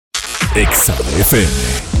TrendExa FM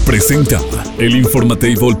presenta el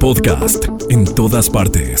Informatable Podcast. En todas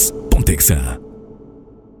partes, PantallExa.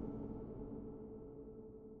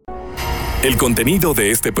 El contenido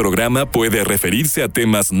de este programa puede referirse a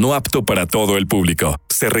temas no apto para todo el público.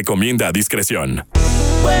 Se recomienda a discreción.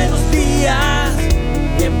 Buenos días,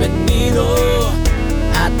 bienvenido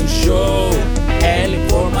a tu show, el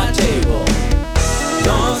Informatable.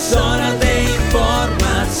 2 horas de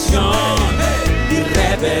información,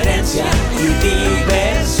 irreverencia y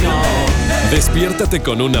diversión. Despiértate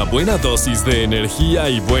con una buena dosis de energía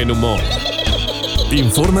y buen humor.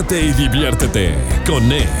 Infórmate y diviértete con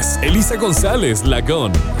Elisa González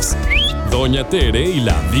Lagón, Doña Tere y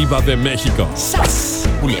la Diva de México. ¡Sas!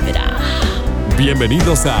 Culebra.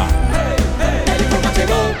 Bienvenidos a El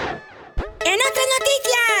Informatable. ¡En otras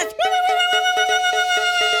noticias!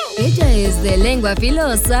 Ella es de lengua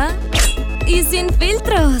filosa y sin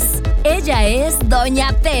filtros. Ella es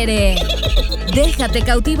Doña Tere. Déjate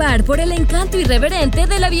cautivar por el encanto irreverente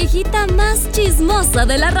de la viejita más chismosa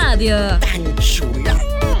de la radio. ¡Tan chula!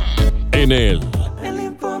 en el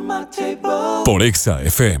Informatable. por Exa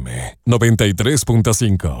FM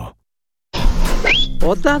 93.5.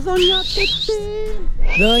 Otra Doña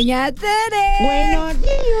Tere. ¡Doña Tere! Buenos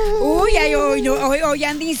días. Uy, hoy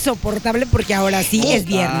anda insoportable porque ahora sí es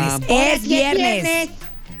viernes. Es viernes.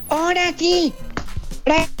 Ahora sí.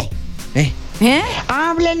 ¿Eh?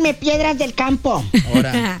 Háblenme, piedras del campo.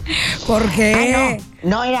 Ahora. ¿Por qué?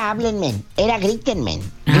 No era háblenme, era grítenme.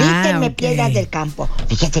 Ah, Grítenme, ok. piedras del campo.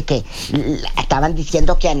 Fíjese que estaban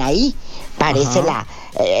diciendo que Anahí parece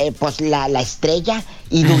la estrella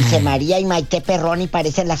y Dulce María y Maite Perroni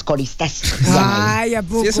parecen las coristas. Ay, ¿a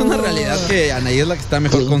poco? Sí, es una realidad que Anahí es la que está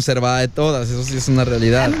mejor conservada de todas. Eso sí es una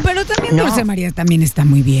realidad. Pero también No. Dulce María también está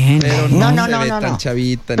muy bien. Pero No, no se ve tan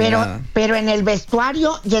chavita ni nada. Pero en el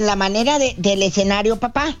vestuario y en la manera del escenario,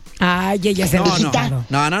 papá. Ay, ella se No, rifado.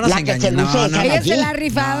 No nos La que engañen. se luce es Ella Anahí. se la ha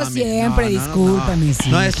rifado No, siempre, no, discúlpame. Sí,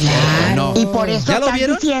 no es cierto, claro. no. Y por eso ¿Ya lo están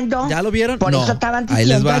vieron? diciendo. ¿Ya lo vieron? Por No. eso estaban Ahí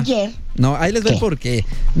les diciendo va. ayer. No, ahí les va ¿Qué? el porqué.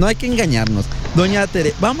 No hay que engañarnos. Doña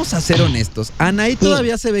Tere, vamos a ser honestos. Anahí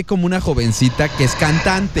todavía se ve como una jovencita que es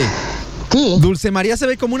cantante. Sí. Dulce María se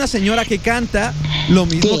ve como una señora que canta lo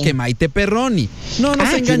mismo Sí. que Maite Perroni. No nos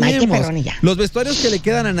Ah, sí, engañemos. Maite Perroni ya. Los vestuarios que le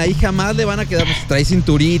quedan a Anahí jamás le van a quedar. Pues, trae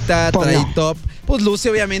cinturita, Pues trae no. top. Pues luce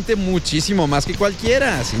obviamente muchísimo más que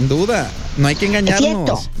cualquiera, sin duda. No hay que engañarnos.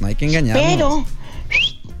 cierto. No hay que engañarnos. Pero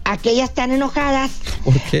aquellas están enojadas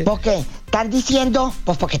 ¿Por qué? porque están diciendo,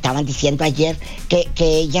 pues porque estaban diciendo ayer que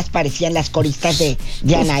ellas parecían las coristas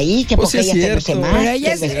de Anahí, que pues porque sí es ellas se cierto. lucen más, Pero que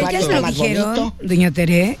ellas, el vestuario ellas está lo más dijeron, bonito. doña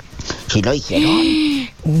Tere. Sí lo dijeron.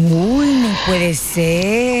 Uy, no puede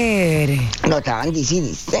ser. Lo estaban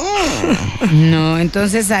diciendo. No,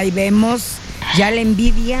 entonces ahí vemos ya la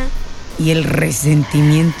envidia y el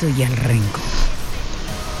resentimiento y el rencor.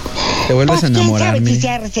 Te vuelves Pues a quién sabe enamorarme. si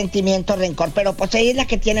sea resentimiento o rencor, pero pues ella es la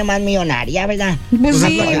que tiene más millonaria, ¿verdad? Pues Pues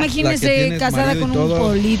sí, es la que imagínese tienes casada marido y con un todo.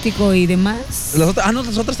 político y demás. ¿Las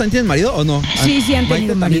otras también tienen marido o no? Sí, sí han ¿Maite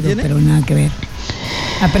tenido también marido, tiene? pero nada que ver.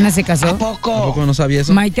 Apenas se casó. ¿A poco? ¿A poco no sabía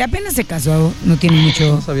eso? Maite apenas se casó, no tiene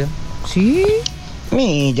mucho. No sabía. Sí.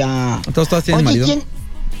 Mira. Entonces todas tienen Oye, marido.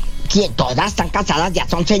 ¿quién? Todas están casadas, ya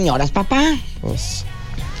son señoras, papá. Pues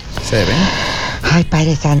se ven. Ay,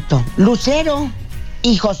 Padre Santo. Lucero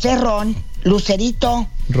y José Ron, Lucerito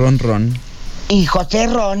Ron. y José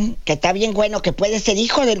Ron, que está bien bueno, que puede ser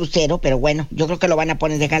hijo de Lucero, pero bueno, yo creo que lo van a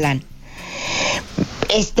poner de galán.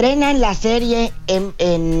 Estrenan la serie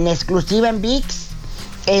en exclusiva en ViX,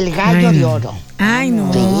 El Gallo Ay, de no. Oro. Ay,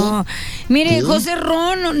 no. Mire, Sí. José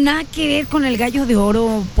Ron, no, nada que ver con el Gallo de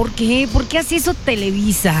Oro. ¿Por qué? ¿Por qué hace eso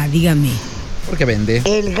Televisa? Dígame. Porque vende.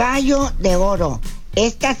 El Gallo de Oro.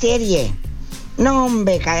 Esta serie, no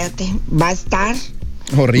hombre, cállate, va a estar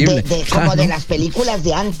Horrible. como de ¿no? las películas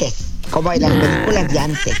de antes. Como de las películas de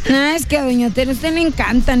antes. Ah, es que a doña Tere, a usted le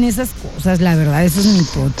encantan esas cosas, la verdad, esos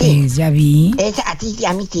mipotes, Sí. ya vi. A ti y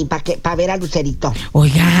a mí sí, para ver a Lucerito.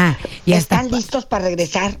 Oiga, y hasta ¿Están listos para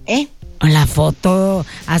regresar, la foto,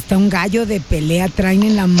 hasta un gallo de pelea traen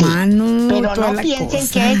en la mano. Pero toda no la piensen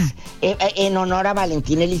cosa. que es en honor a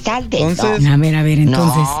Valentín Elizalde. Entonces- A ver,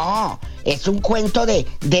 entonces. No, es un cuento de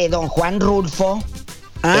don Juan Rulfo.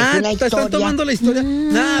 Ah, es una están historia tomando la historia.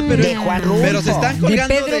 Nah, pero, de Juan Rulfo. pero se están De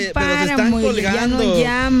colgando Pedro pero se están Páramo, ya colgando. no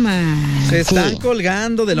llama. Se están Sí.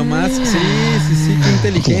 colgando de lo más. Sí, qué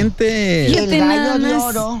inteligente. Sí. El Fíjate Gallo nada de más.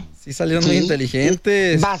 Oro. Sí, salieron muy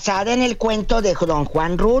inteligentes. Basada en el cuento de don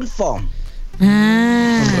Juan Rulfo.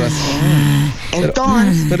 Ah. Con razón.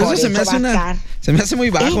 Entonces, Pero por eso se me hace va a estar. se me hace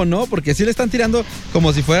muy bajo, ¿no? Porque sí le están tirando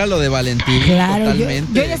como si fuera lo de Valentín. Claro, yo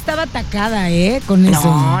totalmente. ya estaba atacada, con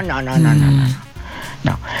eso.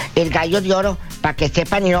 No. el gallo de oro, para que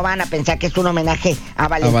sepan y no van a pensar que es un homenaje a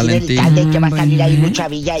Valentín Elizalde, que va a salir ahí Lucha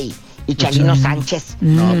Villa y Chalino Sánchez.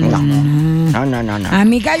 No. A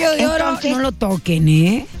mi gallo de oro no lo toquen,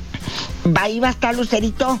 ¿eh? Ahí va a estar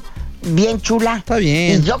Lucerito, bien chula. Está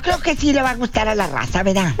bien. Y yo creo que sí le va a gustar a la raza,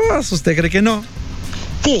 ¿verdad? ¿Usted cree que no?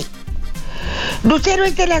 Sí. Lucero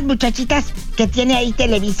es de las muchachitas que tiene ahí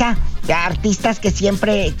Televisa, artistas que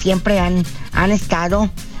siempre han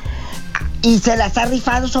estado y se las ha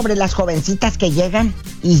rifado sobre las jovencitas que llegan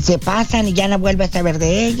y se pasan y ya no vuelve a saber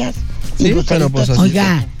de ellas. Sí, pero pues así.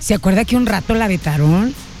 Oiga, ¿se acuerda que un rato la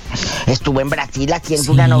vetaron? Estuvo en Brasil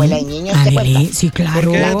haciendo una novela de niños. Sí,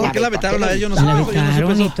 claro. ¿Por qué la vetaron a ella? Yo no sé. La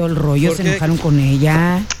vetaron y todo el rollo, se enojaron con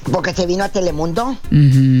ella. Porque se vino a Telemundo.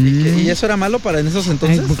 ¿Y eso era malo para en esos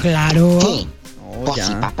entonces? Ay, pues claro. Sí. Pues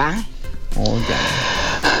sí, papá.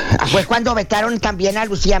 Ya. Fue cuando vetaron también a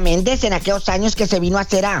Lucía Méndez en aquellos años que se vino a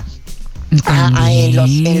hacer en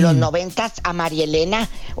los 90s a María Elena,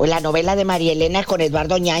 o la novela de María Elena con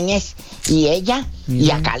Eduardo Ñáñez y ella.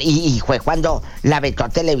 Y fue cuando la vetó a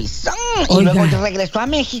Televisión. Y luego regresó a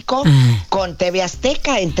México con TV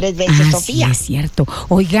Azteca en 3 veces Sofía. Sí, es cierto.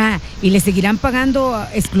 Oiga, ¿y le seguirán pagando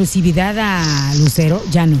exclusividad a Lucero?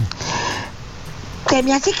 Ya no. Se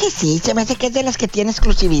me hace que sí, se me hace que es de las que tiene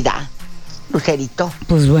exclusividad, Lucerito.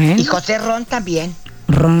 Pues bueno. Y José Ron también.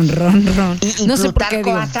 Ron. Y no sé por qué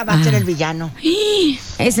Plutarco Asa va a ser el villano.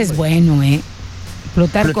 Ese es bueno, ¿eh?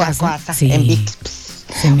 Plutarco Asa. Sí. En VIX.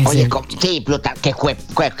 Oye, sí, Plutarco, que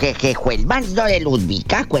fue el marido de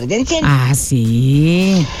Ludvica, acuérdense. Ah,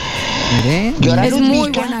 sí. Mire. Es muy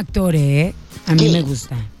buen actor, ¿eh? A mí me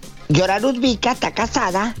gusta. Yora Ludvica está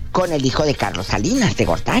casada con el hijo de Carlos Salinas de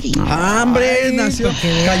Gortari. ¡Hombre! Nació.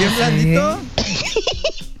 ¿Cayó en blandito?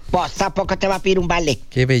 Pues a poco te va a pedir un vale.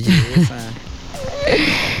 ¡Qué belleza!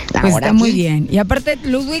 Pues está muy bien. Y aparte,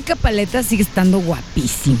 Ludvica Paleta sigue estando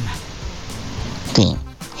guapísima. Sí.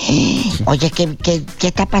 Oye, ¿qué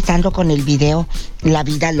está pasando con el video La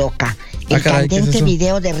Vida Loca? El candente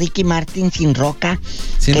video de Ricky Martin sin roca.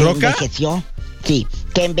 ¿Sin roca? Envejeció. Sí,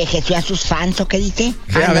 que envejeció a sus fans, ¿o qué dice?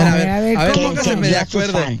 A ver, póngaseme de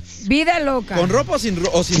acuerdo. Vida loca. ¿Con ropa o sin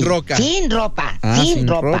roca? Sin ropa, sin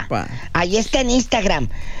ropa. Ahí está en Instagram.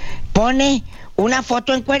 Pone una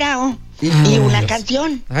foto encuerado y una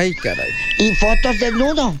canción. Ay, caray. Y fotos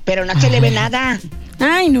desnudo, pero no se le ve nada.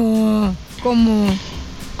 Ay, no. ¿Cómo?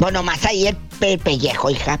 Bueno, más ahí el pellejo,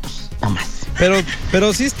 hija, pues, nomás.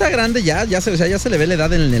 Pero sí está grande ya se le ve la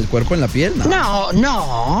edad en el cuerpo, en la piel, ¿no?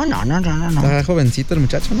 No. Está jovencito el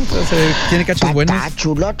muchacho, ¿no? Tiene cachos buenos. Está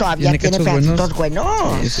chulo, todavía tiene pedacitos buenos.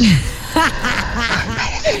 Sí.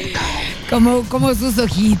 como sus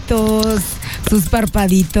ojitos, sus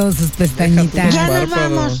parpaditos, sus pestañitas. Ya nos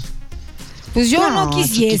vamos. Pues yo no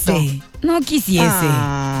quisiese. Chiquito. No quisiese.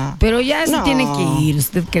 Pero ya se tiene que ir,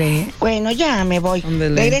 ¿usted cree? Bueno, ya me voy.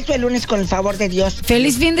 Ándele. Regreso el lunes con el favor de Dios.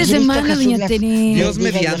 Feliz fin de semana, doña Tere. Dios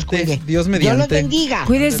mediante. Dios los bendiga.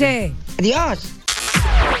 Cuídese. Adiós.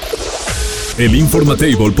 El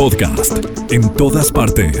Informatable Podcast. En todas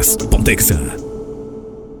partes. TrendExa.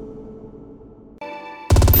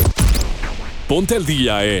 Ponte al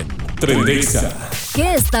día en TrendExa.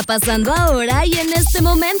 ¿Qué está pasando ahora y en este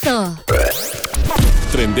momento?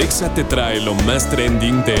 TrendExa te trae lo más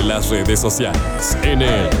trending de las redes sociales en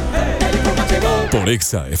el por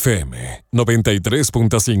Exa FM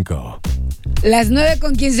 93.5. Las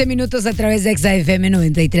 9:15 a través de Exa FM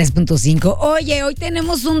 93.5. Oye, hoy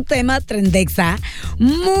tenemos un tema TrendExa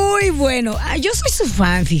muy bueno. Yo soy su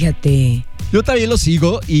fan, fíjate. Yo también lo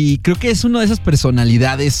sigo y creo que es una de esas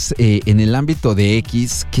personalidades en el ámbito de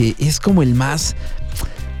X que es como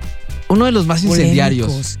uno de los más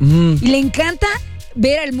incendiarios. Y le encanta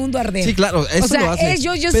ver al mundo arder. Sí, claro, eso lo hace.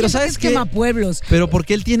 Yo pero siento ¿sabes que es quemapueblos. Pero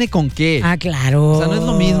porque él tiene con qué. Ah, claro. O sea, no es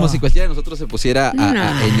lo mismo. Si cualquiera de nosotros se pusiera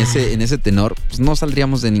en ese tenor, pues no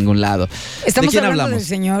saldríamos de ningún lado. Estamos ¿De quién hablando hablamos? del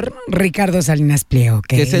señor Ricardo Salinas Pliego,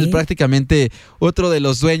 ¿okay? Que es prácticamente otro de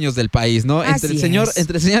los dueños del país, ¿no? Entre el señor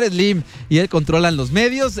Slim y él controlan los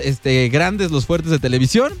medios, grandes, los fuertes de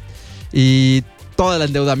televisión y todo el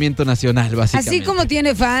endeudamiento nacional, básicamente. Así como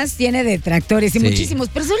tiene fans, tiene detractores y muchísimos.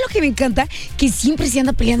 Pero eso es lo que me encanta, que siempre se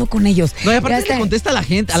anda peleando con ellos. No, y aparte le contesta a la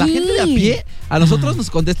gente de a pie, a nosotros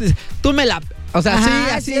nos contesta y dice, tú me la... O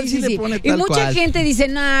sea, así le pone tal cual. Y mucha gente dice,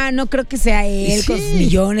 no creo que sea él con sus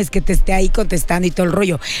millones que te esté ahí contestando y todo el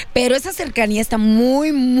rollo. Pero esa cercanía está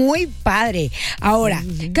muy, muy padre. Ahora,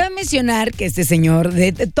 cabe mencionar que este señor,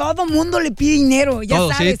 todo mundo le pide dinero, ya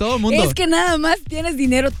sabes. Sí, todo mundo. Es que nada más tienes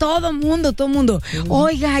dinero, todo mundo.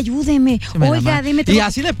 Oiga, ayúdeme. Oiga, dime. Y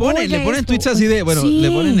así le ponen tweets así de, le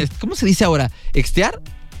ponen, ¿cómo se dice ahora? ¿Extear?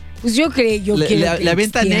 Pues yo creo, le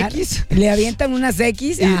avientan X. Le avientan unas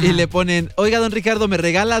X. Y le ponen, oiga, don Ricardo, ¿me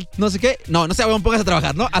regala no sé qué? No se pongas a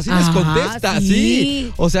trabajar, ¿no? Así les contesta,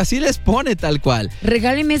 sí. O sea, así les pone tal cual.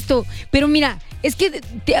 Regáleme esto. Pero mira, es que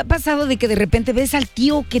te ha pasado de que de repente ves al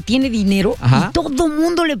tío que tiene dinero y todo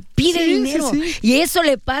mundo le pide dinero. Sí. Y eso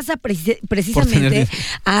le pasa precisamente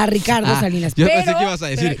a Ricardo Salinas. Yo pensé que ibas a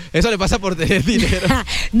decir, eso le pasa por tener dinero.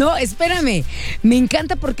 No, espérame. Me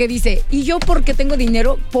encanta porque dice, ¿y yo porque tengo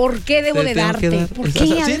dinero? ¿Por qué debo de darte? ¿Por qué?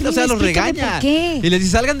 Sí, o sea, los regaña. Y les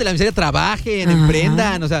dice, salgan de la miseria, trabajen,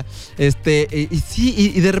 emprendan. O sea,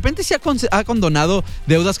 y de repente sí ha condonado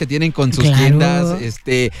deudas que tienen con sus tiendas.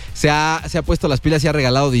 Se ha puesto las pilas y ha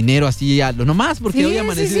regalado dinero así a lo nomás porque hoy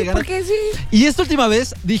amaneció de ganas. Y esta última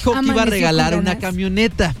vez dijo que iba a regalar una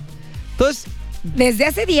camioneta. Entonces, desde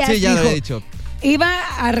hace días ya lo había dicho. Iba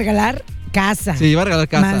a regalar casa. Sí, iba a regalar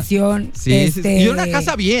casa. Mansión. Sí. Y una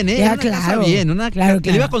casa bien, ¿eh? Ya, casa bien.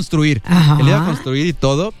 Que le iba a construir. Ajá. Que le iba a construir y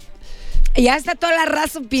todo. Ya está toda la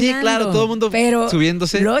raza opinando. Sí, claro, todo el mundo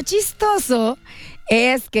subiéndose. Lo chistoso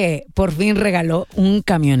es que por fin regaló un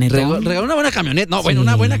camionetón. Regaló una buena camioneta. No, bueno,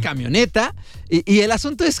 una buena camioneta. Y el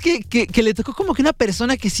asunto es que le tocó como que una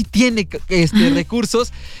persona que sí tiene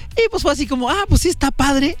recursos. Y pues fue así como, pues sí, está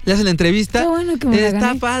padre. Le hacen la entrevista. Qué bueno que me la gané.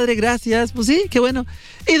 Está padre, gracias. Pues sí, qué bueno.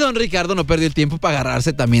 Y don Ricardo no perdió el tiempo para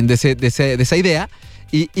agarrarse también de esa idea.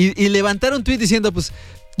 Y levantar un tuit diciendo, pues,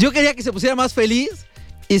 yo quería que se pusiera más feliz.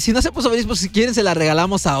 Y si no se puso feliz, pues si quieren se la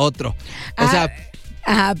regalamos a otro. O sea...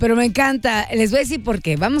 pero me encanta. Les voy a decir por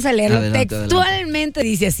qué. Vamos a leerlo. Textualmente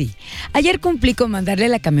dice así. Ayer cumplí con mandarle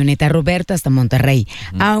la camioneta a Roberto hasta Monterrey,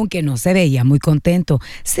 aunque no se veía muy contento.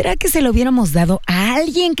 ¿Será que se lo hubiéramos dado a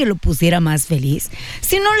alguien que lo pusiera más feliz?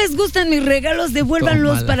 Si no les gustan mis regalos,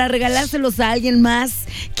 devuélvanlos para regalárselos a alguien más.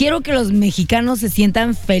 Quiero que los mexicanos se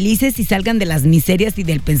sientan felices y salgan de las miserias y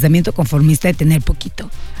del pensamiento conformista de tener poquito.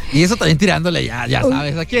 Y eso también tirándole ya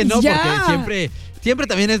sabes a quién, ¿no? Porque siempre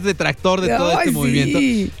también es detractor de todo este movimiento.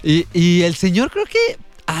 Y el señor creo que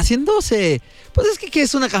haciéndose... Pues es que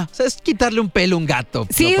es o sea, es quitarle un pelo a un gato.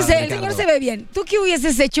 Sí, o sea, el señor se ve bien. ¿Tú qué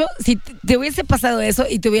hubieses hecho si te hubiese pasado eso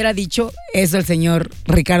y te hubiera dicho eso el señor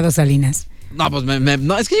Ricardo Salinas? No, pues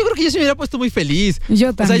no, es que yo creo que yo se me hubiera puesto muy feliz.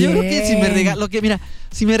 Yo también. O sea, yo creo que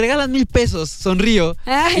si me regalan 1,000 pesos, sonrío.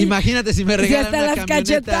 Ay, imagínate si me regalan hasta una las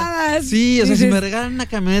camioneta. Cachetadas. Sí, o sea, si me regalan una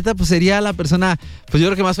camioneta, pues sería la persona, pues yo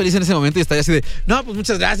creo que más feliz en ese momento y estaría así de, no, pues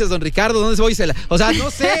muchas gracias, don Ricardo, ¿dónde voy? O sea,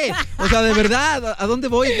 no sé. O sea, de verdad, ¿a dónde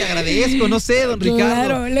voy? Le agradezco, no sé, don Ricardo.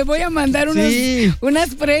 Claro, le voy a mandar unas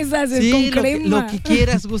fresas con crema. Lo que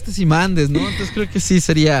quieras, gustes y mandes, ¿no? Entonces creo que sí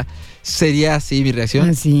sería así mi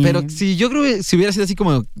reacción. Pero yo creo que si hubiera sido así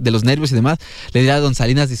como de los nervios y demás, le diría a don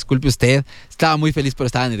Salinas, disculpe usted, estaba muy feliz pero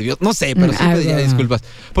estaba nervioso. No sé, pero sí pediría disculpas.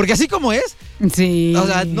 Porque así como es, o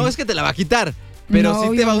sea, no es que te la va a quitar, pero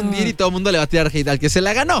sí te va a hundir y todo el mundo le va a tirar hate al que se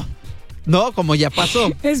la ganó. No, como ya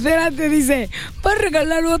pasó. Espérate, dice, ¿vas a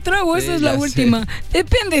regalar otra o esa es la última?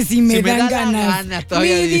 Depende si me dan ganas. Mi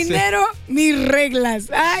dinero, mis reglas.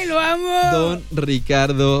 ¡Ay, lo amo! Don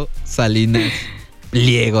Ricardo Salinas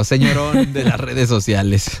Pliego, señorón de las redes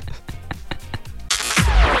sociales.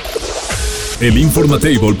 El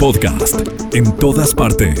Informatable Podcast. En todas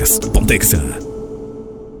partes. TrendExa.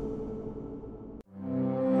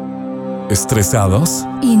 ¿Estresados?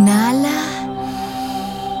 Inhala.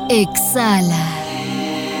 Exhala.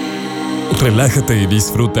 Relájate y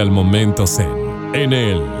disfruta el Momento Zen. En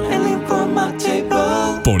el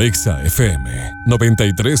Informatable. Por Exa FM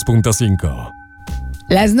 93.5.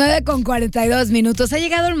 Las 9:42. Ha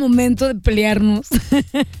llegado el momento de pelearnos.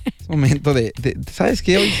 Momento de ¿sabes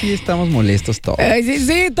qué? Hoy sí estamos molestos todos.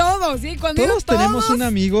 Sí, todos. Sí, todos tenemos un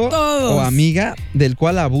amigo o amiga del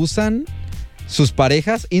cual abusan sus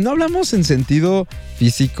parejas. Y no hablamos en sentido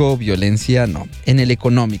físico, violencia, no. En el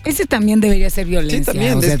económico. Ese también debería ser violencia. Sí,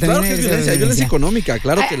 también. Claro que es violencia. Hay violencia económica,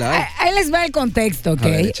 claro que la hay. Ahí les va el contexto, ¿ok?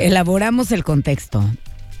 Elaboramos el contexto.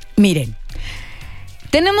 Miren,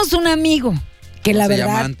 tenemos un amigo que la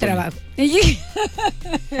verdad trabajó.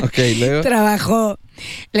 Ok, luego. Trabajó.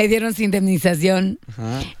 Le dieron su indemnización.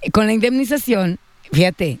 Ajá. Con la indemnización,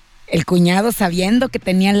 fíjate, el cuñado, sabiendo que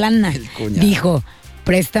tenía lana, dijo,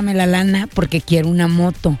 préstame la lana porque quiero una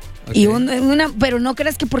moto. Okay. Y pero no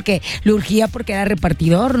creas que porque le urgía porque era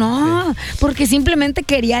repartidor, no, porque simplemente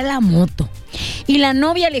quería la moto. Y la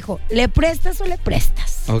novia le dijo, ¿le prestas o le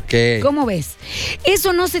prestas? Ok. ¿Cómo ves?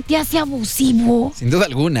 ¿Eso no se te hace abusivo? Sin duda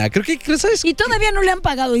alguna. Creo que ¿sabes? Y todavía no le han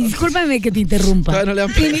pagado. Y discúlpame que te interrumpa. Todavía no le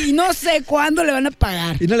han pagado. Y no sé cuándo le van a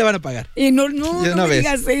pagar. Y no le van a pagar. Y no me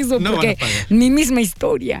digas eso, no, porque mi misma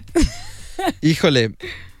historia. Híjole.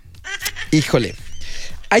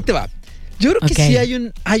 Ahí te va. Yo creo que sí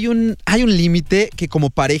hay un límite que como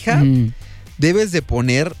pareja debes de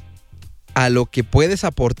poner a lo que puedes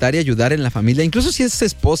aportar y ayudar en la familia, incluso si es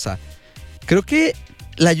esposa. Creo que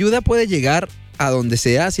la ayuda puede llegar a donde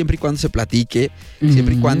sea, siempre y cuando se platique,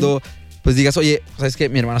 siempre y cuando pues digas, oye, ¿sabes qué?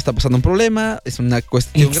 Mi hermana está pasando un problema, es una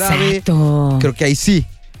cuestión grave. Creo que ahí sí.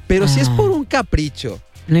 Pero si es por un capricho,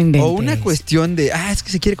 no inventes. O una cuestión de, es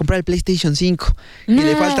que se quiere comprar el PlayStation 5 y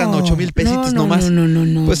le faltan 8,000 pesitos nomás.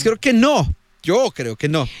 No. Pues creo que no. Yo creo que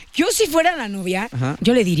no. Yo si fuera la novia,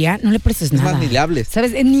 yo le diría, no le prestes nada. Es más, ni le hables.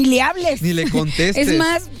 ¿Sabes? Ni le hables. Ni le contestes. Es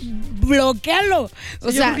más, bloquéalo.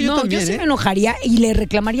 O sea, yo sí me enojaría y le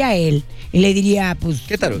reclamaría a él. Y le diría, pues,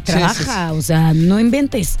 ¿qué tal? Trabaja, sí. O sea, no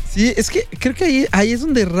inventes. Sí, es que creo que ahí es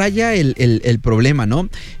donde raya el problema, ¿no?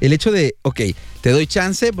 El hecho de, te doy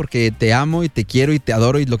chance porque te amo y te quiero y te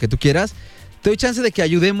adoro y lo que tú quieras. Te doy chance de que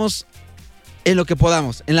ayudemos en lo que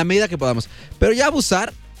podamos, en la medida que podamos. Pero ya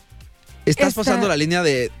abusar, estás pasando la línea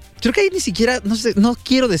de... Creo que ahí ni siquiera, no sé, no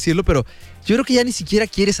quiero decirlo, pero yo creo que ya ni siquiera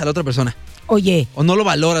quieres a la otra persona. Oye. O no lo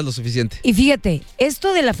valoras lo suficiente. Y fíjate,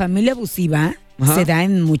 esto de la familia abusiva se da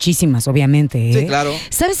en muchísimas, obviamente. Sí, claro.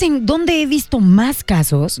 ¿Sabes en dónde he visto más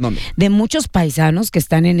casos? ¿Dónde? De muchos paisanos que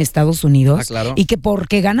están en Estados Unidos claro. Y que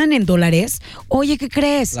porque ganan en dólares, oye, ¿qué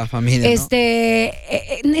crees? La familia, ¿no?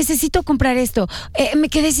 Necesito comprar esto, me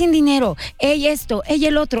quedé sin dinero, ella esto, ella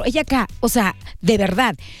el otro, ella acá. O sea, de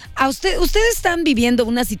verdad, ustedes están viviendo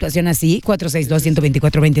una situación así,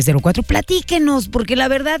 462-124-2004, platíquenos, porque la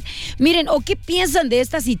verdad, miren, ¿o qué piensan de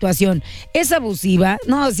esta situación? ¿Es abusiva?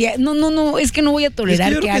 No, o sea, no, es que no voy a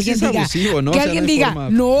tolerar que alguien diga, abusivo, ¿no? Que alguien diga,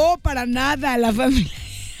 no, para nada, la familia.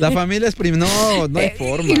 La familia es no hay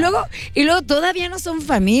forma. Y luego todavía no son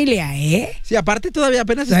familia, ¿eh? Sí, aparte todavía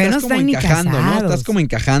apenas estás como encajando, ¿no? Estás como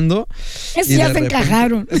encajando. Eso ya se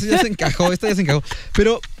encajaron. Eso ya se encajó, esto ya se encajó.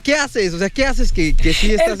 Pero, ¿qué haces? O sea, ¿qué haces que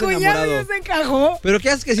sí estás enamorado? El cuñado ya se encajó. Pero, ¿qué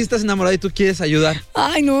haces que sí estás enamorado y tú quieres ayudar?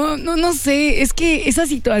 Ay, no sé. Es que esa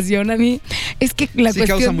situación a mí, es que la cuestión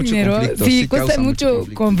causa mucho dinero, conflicto. Sí, cuesta mucho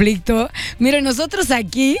conflicto. Miren, nosotros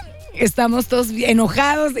aquí estamos todos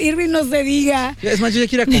enojados. Irving no se diga. Es más, yo ya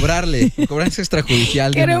quiero cobrarle. Cobranza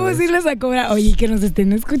extrajudicial. Queremos irles a cobrar. Oye, que nos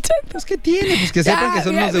estén escuchando. Pues, ¿qué tiene? Pues que sepan que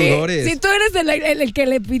son los deudores. Si tú eres el que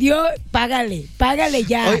le pidió, págale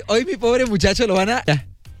ya. Hoy mi pobre muchacho lo van a...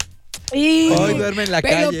 Y hoy duerme en la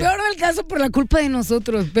calle. Pero peor del caso por la culpa de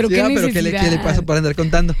nosotros. Pero sí, pero ¿qué le pasa por andar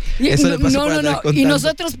contando? Eso le pasa por andar contando. Y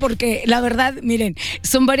nosotros porque, la verdad, miren,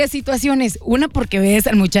 son varias situaciones. Una porque ves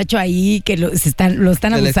al muchacho ahí que lo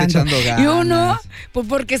están abusando. Y uno, pues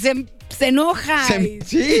porque se enoja.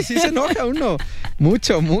 Sí, se enoja uno.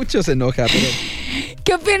 Mucho se enoja. Pero...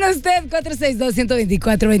 ¿Qué opina usted?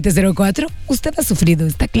 462-124-2004. ¿Usted ha sufrido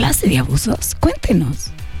esta clase de abusos? Cuéntenos.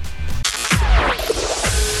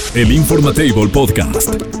 El Informatable Podcast.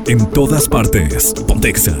 En todas partes.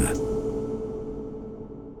 TrendExa.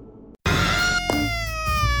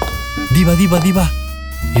 Diva.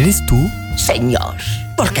 ¿Eres tú? Señor,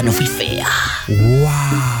 porque no fui fea.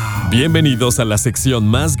 ¡Wow! Bienvenidos a la sección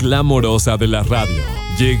más glamorosa de la radio.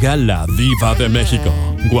 Llega la Diva de México.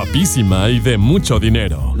 Guapísima y de mucho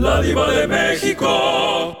dinero. ¡La Diva de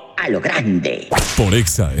México! A lo grande. Por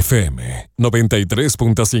Exa FM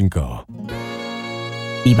 93.5.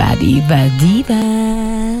 Diva.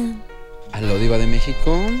 ¿Aló, Diva de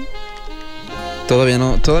México? Todavía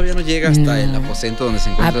no llega hasta el aposento donde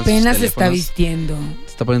se encuentran apenas sus se está vistiendo.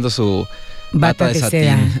 Está poniendo su bata de satín.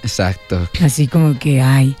 Seda. Exacto. Así como que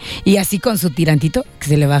hay. Y así con su tirantito, que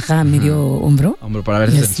se le baja a medio hombro. Hombro para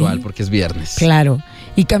verse sensual, porque es viernes. Claro.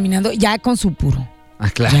 Y caminando ya con su puro.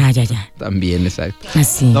 Claro. Ya. También, exacto.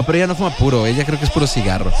 Así. No, pero ella no fuma puro, ella creo que es puro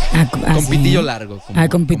cigarro. Con pitillo largo.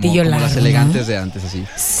 Con pitillo largo. Como las elegantes de antes, así.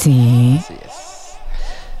 Sí. Así es.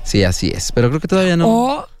 Sí, así es. Pero creo que todavía no.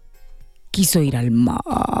 O quiso ir al mar.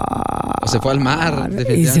 O se fue al mar.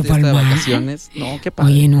 Y se fue al mar. De vacaciones. No, qué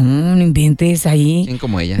padre. Oye, no inventes ahí. ¿Quién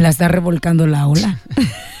como ella? La está revolcando la ola.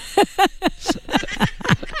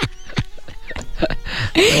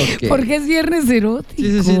 Okay. Porque es viernes erótico.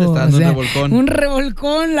 Sí, le está dando un revolcón. Un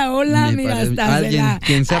revolcón, la ola, mira, hasta alguien,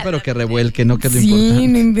 quien sea, pero que revuelque, no que es lo importante. importante.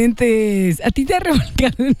 Sí, no inventes. ¿A ti te ha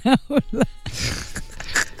revolcado una ola?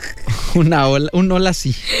 Un ola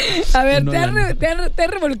sí. A ver, ¿te ha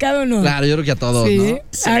revolcado o no? Claro, yo creo que a todos, ¿sí? ¿no?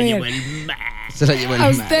 Se la llevó el mar. Se la llevó el mar.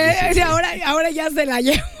 A usted, sí. Ahora ya se la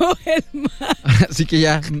llevó el mar. Así que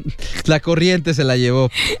ya, la corriente se la llevó.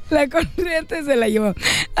 La corriente se la llevó.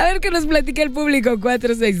 A ver qué nos platica el público.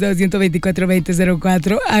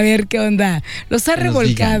 462-124-2004. A ver qué onda. ¿Los ha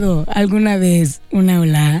revolcado alguna vez una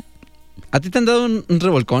ola? ¿A ti te han dado un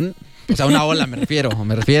revolcón? O sea, una ola me refiero,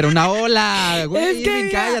 una ola. Güey, Es que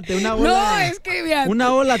cállate, una ola. No, es que mira.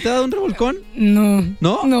 ¿Una ola te ha dado un revolcón? No.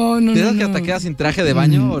 ¿No? No. ¿Te das que hasta quedas sin traje de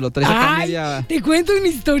baño o lo traes acá media Te cuento una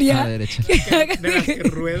historia. a la derecha? De las que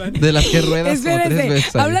ruedan. De las que ruedas como 3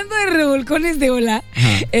 veces. Hablando de revolcones de ola,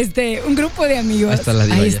 un grupo de amigos.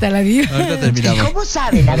 Ahí está la diva. Ahorita terminamos. ¿Cómo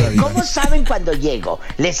saben? A ver, ¿cómo saben cuando llego?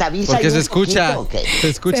 ¿Les avisa? Porque ahí se un escucha. poquito, o qué? Se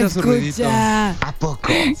escucha su ruidito. ¿A poco?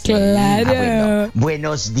 Claro. Bueno.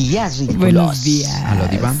 Buenos días, ridículos. Buenos días. ¿Aló,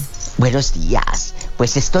 diva? Buenos días.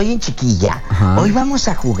 Pues estoy en Chiquilla. Ajá. Hoy vamos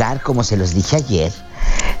a jugar, como se los dije ayer,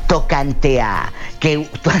 tocante a que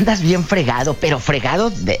tú andas bien fregado, pero fregado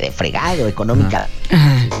de fregado, económica.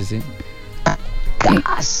 Sí.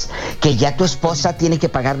 Que ya tu esposa tiene que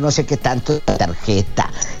pagar no sé qué tanto de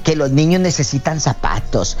tarjeta, que los niños necesitan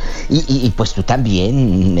zapatos y pues tú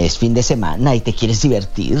también, es fin de semana y te quieres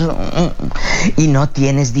divertir y no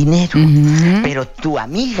tienes dinero, pero tu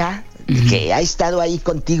amiga que ha estado ahí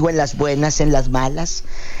contigo en las buenas, en las malas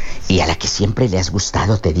y a la que siempre le has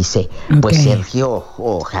gustado te dice, pues Sergio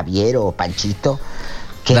o Javier o Panchito,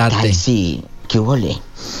 ¿qué tal si, qué hubole?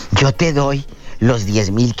 Yo te doy los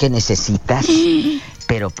 10,000 que necesitas,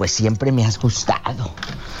 pero pues siempre me has gustado.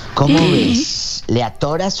 ¿Cómo ves? ¿Le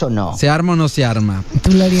atoras o no? ¿Se arma o no se arma?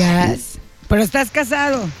 ¿Tú lo harías? Pero estás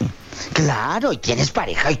casado. Claro, y tienes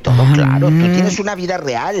pareja y todo, claro. Tú tienes una vida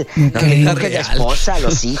real. No te digo que la esposa,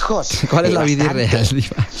 los hijos. ¿Cuál es la vida irreal,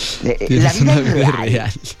 diva? La vida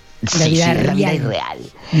irreal. La vida la vida real. irreal.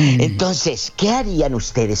 Entonces, ¿qué harían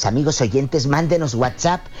ustedes, amigos oyentes? Mándenos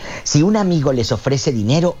WhatsApp si un amigo les ofrece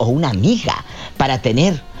dinero o una amiga para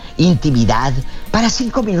tener intimidad para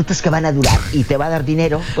 5 minutos que van a durar y te va a dar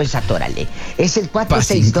dinero, pues atórale. Es el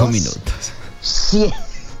 462 5 minutos.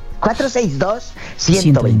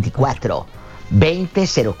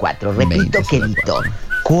 462-124-2004. Repito, querido.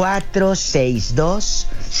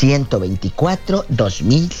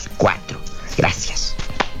 462-124-2004. Gracias.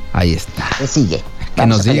 Ahí está. ¿Qué sigue? Que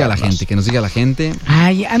nos diga la gente,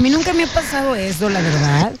 Ay, a mí nunca me ha pasado eso, la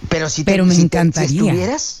verdad. Pero si me si encantaría. Si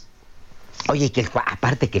estuvieras, oye, que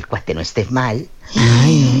aparte que el cuate no esté mal.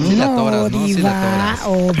 Ay, Sí la atoras, ¿no? Sí la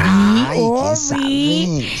atoras.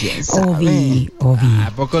 ¿Quién sabe?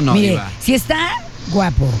 ¿A poco no, Mire, diva? si está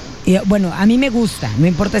guapo, bueno, a mí me gusta, no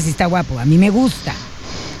importa si está guapo, a mí me gusta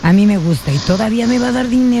y todavía me va a dar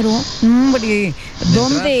dinero. Hombre,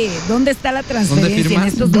 ¿dónde está la transferencia en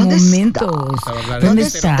estos momentos? ¿Dónde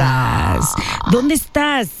estás? ¿Dónde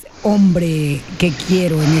estás, hombre que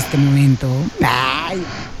quiero en este momento? Ay,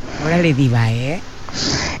 órale, diva,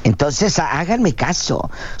 Entonces háganme caso,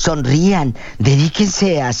 sonrían,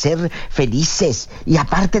 dedíquense a ser felices y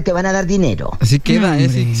aparte te van a dar dinero. Así queda,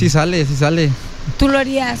 sí sale. ¿Tú lo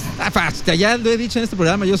harías? Ya lo he dicho en este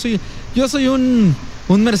programa, yo soy un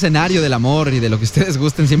mercenario del amor y de lo que ustedes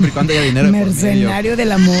gusten siempre y cuando haya dinero. Mercenario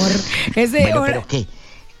del amor. Pero ¿qué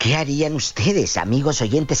harían ustedes, amigos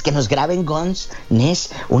oyentes? Que nos graben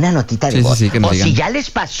una notita de voz. Que nos o digan. si ya les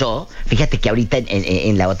pasó, fíjate que ahorita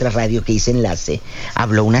en la otra radio que hice enlace,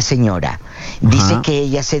 habló una señora. Dice que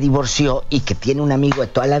ella se divorció y que tiene un amigo de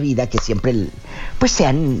toda la vida que siempre, pues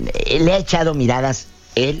le ha echado miradas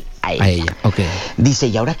él a ella. Okay. Dice,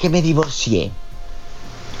 y ahora que me divorcié,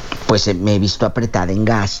 pues me he visto apretada en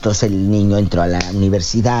gastos, el niño entró a la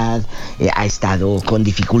universidad, ha estado con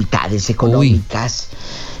dificultades económicas.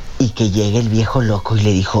 Y que llegue el viejo loco y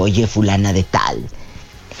le dijo, oye, fulana de tal,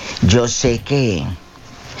 yo sé que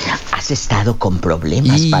has estado con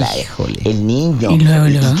problemas para el niño. Y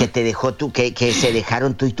que te dejó que se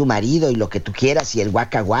dejaron tú y tu marido y lo que tú quieras y el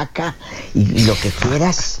guaca y lo que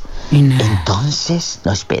quieras. Entonces,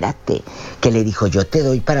 no, espérate, que le dijo, yo te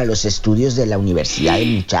doy para los estudios de la universidad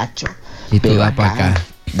del muchacho. Y tú da para acá.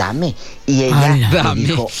 Dame. Y ella le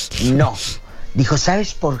dijo, no. Dijo,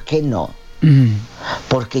 ¿sabes por qué no?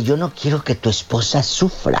 Porque yo no quiero que tu esposa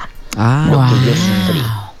sufra lo que yo sufrí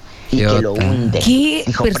y que lo hunde. ¿Qué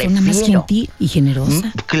persona más gentil y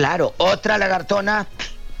generosa? Claro, otra lagartona.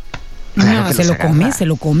 Claro no, se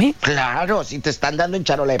lo come. Claro, si te están dando en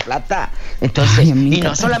charola de plata. Entonces, y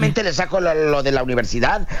no solamente le saco lo de la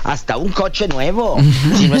universidad, hasta un coche nuevo.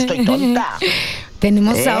 Si no estoy tonta.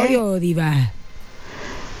 Tenemos audio, diva.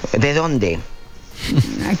 ¿De dónde?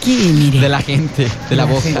 Aquí, mire. De la gente, de la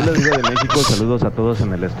voz. Hola, Diva de México, saludos a todos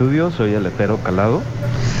en el estudio, soy el hetero calado.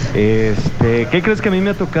 ¿Qué crees que a mí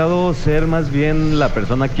me ha tocado ser más bien la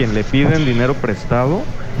persona a quien le piden dinero prestado?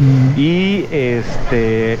 Y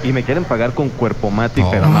me quieren pagar con cuerpo mati,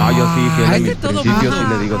 pero no, yo sí, fiel a mis principios y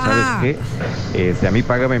le digo, ¿sabes qué? A mí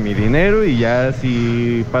págame mi dinero y ya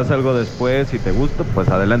si pasa algo después, si te gusta, pues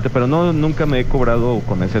adelante, pero no, nunca me he cobrado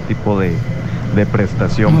con ese tipo de de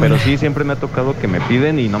prestación. Pero sí, siempre me ha tocado que me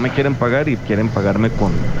piden y no me quieren pagar y quieren pagarme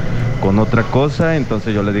con otra cosa.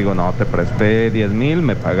 Entonces yo le digo, no, te presté 10,000,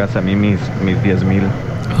 me pagas a mí mis 10,000.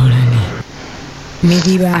 Órale. Mi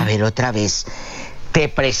diva. A ver, otra vez. Te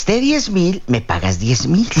presté 10,000, me pagas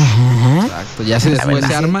 10,000. Exacto. Ya si después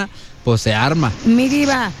se arma, pues se arma. Mi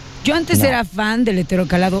diva. Yo antes era fan del hetero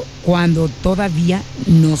calado cuando todavía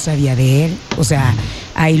no sabía de él. O sea,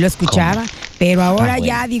 ahí lo escuchaba. Pero ahora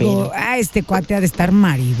ya digo, este cuate ha de estar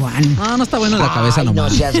marihuano. No está bueno en la cabeza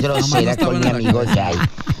nomás. No seas grosera con mi amigo Jay.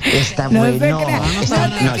 Está bueno.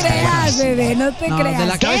 No te creas, bebé, no te creas. De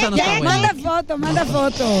la cabeza no está bueno. Manda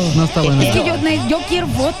foto. No está bueno. Es que yo quiero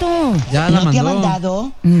foto. Ya la mandó. ¿No te ha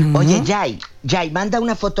mandado? No. Oye, Jay, manda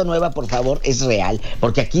una foto nueva, por favor, es real,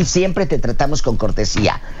 porque aquí siempre te tratamos con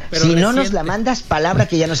cortesía. Pero si reciente. no nos la mandas, palabra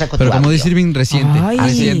que ya nos sacó tu Pero como audio. dice Irving,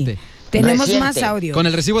 reciente. Tenemos Reciente. más audio. Con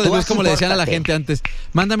el recibo de Tú luz, como le decían a la gente antes.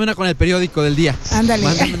 Mándame una con el periódico del día. Ándale.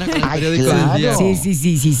 Mándame una con el Ay, periódico claro. del día.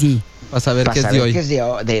 Sí. Vas a ver Vas qué es a de ver hoy. qué es de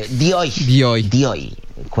hoy. De hoy.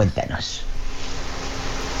 Cuéntanos.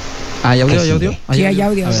 ¿Hay audio? ¿Qué ¿Hay audio? sigue? Sí, hay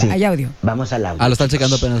audio, A ver. hay audio. Vamos al audio. Lo están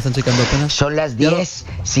checando apenas, Son las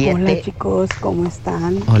 10:07. Hola chicos, ¿cómo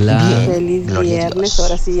están? Hola. Bien. Feliz Gloria a viernes, Dios.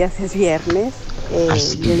 ahora sí ya es viernes.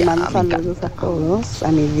 Así Les ya, mando me saludos encanta. a todos,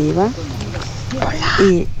 a mi diva.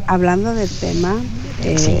 Y hablando del tema,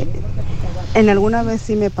 en alguna vez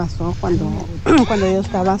sí me pasó cuando yo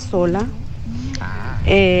estaba sola,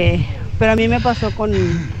 pero a mí me pasó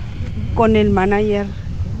con el manager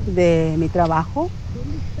de mi trabajo,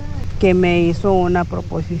 que me hizo una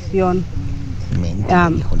proposición.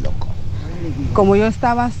 Viejo loco. Como yo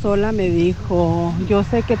estaba sola, me dijo, yo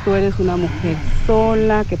sé que tú eres una mujer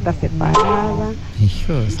sola, que estás separada,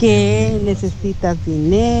 que necesitas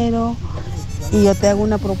dinero, y yo te hago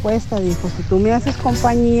una propuesta. Dijo, si tú me haces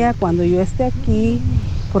compañía cuando yo esté aquí,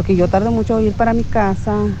 porque yo tardo mucho en ir para mi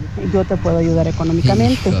casa, yo te puedo ayudar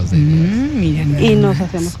económicamente. Y nos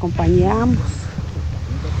hacemos compañía ambos.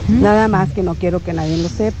 Nada más que no quiero que nadie lo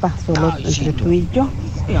sepa, solo entre tú y yo.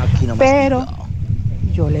 Pero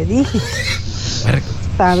yo le dije,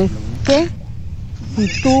 ¿sabes qué?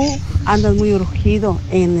 Si tú andas muy urgido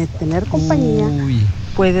en tener compañía,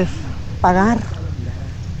 puedes pagar,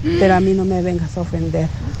 pero a mí no me vengas a ofender.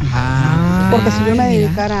 Porque si yo me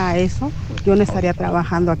dedicara a eso, yo no estaría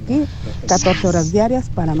trabajando aquí 14 horas diarias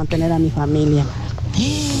para mantener a mi familia.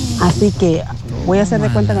 Así que voy a hacer de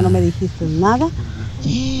cuenta que no me dijiste nada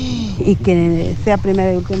y que sea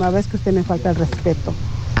primera y última vez que usted me falta el respeto.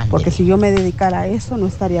 Porque si yo me dedicara a eso, no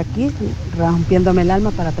estaría aquí rompiéndome el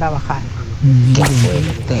alma para trabajar. Qué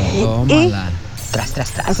fuerte. Y Tras.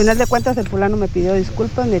 al final de cuentas el fulano me pidió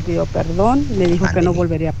disculpas, me pidió perdón, me dijo que no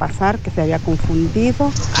volvería a pasar, que se había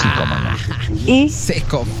confundido. Sí, cómo no. Y se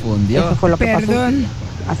confundió. eso fue lo que pasó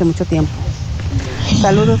hace mucho tiempo.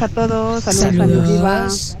 Saludos a todos, saludos. A mi diva.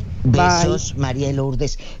 Besos, María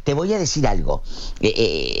Lourdes. Te voy a decir algo.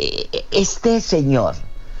 Este señor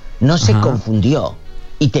no se confundió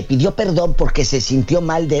y te pidió perdón porque se sintió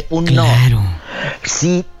mal de un no.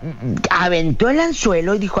 Sí, aventó el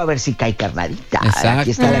anzuelo y dijo, a ver si cae carnadita. Exacto.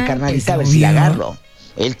 Aquí está la carnadita, a ver si la agarro.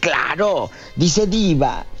 Él, claro, dice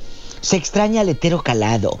Diva, se extraña al hetero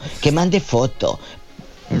calado, que mande foto.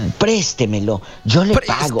 Préstemelo, yo le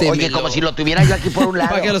pago. Oye, como si lo tuviera yo aquí por un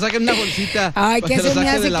lado. Para que lo saquen una bolsita. Ay, que se me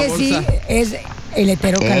hace que sí. bolsa. Es el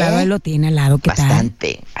hetero calado, él lo tiene al lado. ¿Qué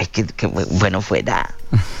Bastante. Ay, que bueno fuera.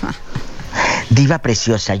 Diva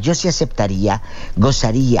preciosa, yo sí aceptaría,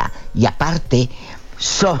 gozaría y aparte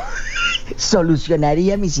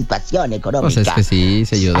solucionaría mi situación económica. Pues es que sí,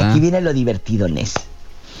 se ayuda. Aquí viene lo divertido, Nes.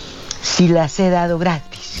 Si las he dado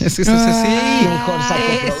gratis. Es que sí. Mejor saco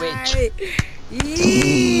provecho.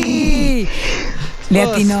 Le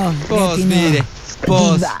atinó. Mire.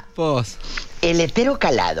 Diva. Pos. El hetero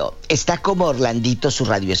calado está como Orlandito, su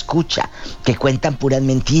radio escucha, que cuentan puras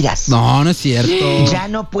mentiras. No es cierto. Ya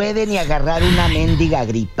no puede ni agarrar una mendiga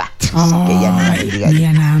gripa.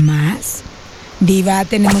 Mira nada más. Diva,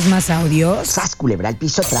 tenemos más audios. Sas, culebra al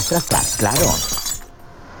piso, tras, claro.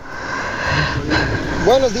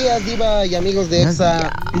 Buenos días, Diva y amigos de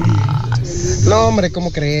EXA. No, hombre,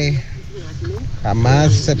 ¿cómo cree? Jamás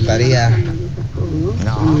aceptaría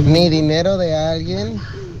ni dinero de alguien,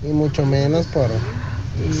 y mucho menos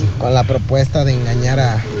con la propuesta de engañar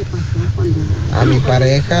a mi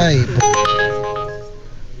pareja. Y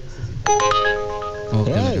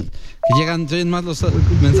que llegan más los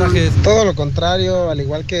mensajes. todo lo contrario, al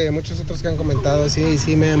igual que muchos otros que han comentado,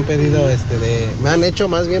 sí me han pedido, me han hecho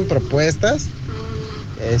más bien propuestas,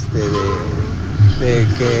 de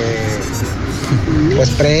que pues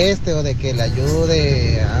preste o de que le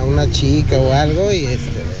ayude a una chica o algo, y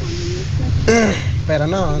Pero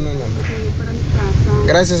no.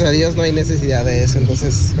 Gracias a Dios no hay necesidad de eso.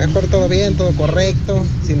 Entonces, mejor todo bien, todo correcto,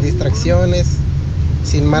 sin distracciones,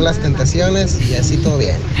 sin malas tentaciones y así todo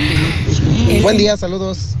bien. Buen día,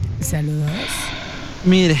 saludos. Saludos.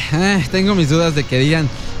 Mire, tengo mis dudas de que digan,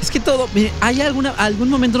 es que todo, mire, hay algún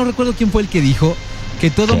momento, no recuerdo quién fue el que dijo, que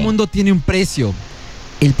todo mundo tiene un precio.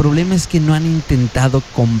 El problema es que no han intentado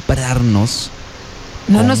comprarnos.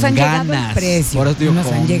 No nos han llegado al precio. Por eso digo, no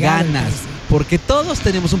nos han llegado ganas. Porque todos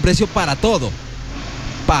tenemos un precio para todo.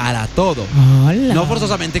 Para todo. Hola. No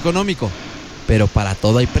forzosamente económico, pero para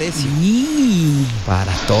todo hay precio. Sí.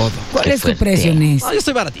 Para todo. ¿Cuál es tu precio, Nes? No, yo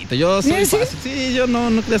soy baratito, yo soy fácil. Sí, yo no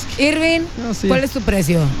creas que... Irving, ¿cuál es tu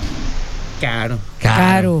precio? Caro.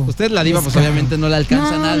 Usted, la diva, pues obviamente no le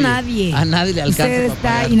alcanza a nadie. A nadie le alcanza. Usted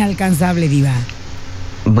está inalcanzable, diva.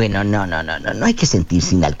 Bueno, no hay que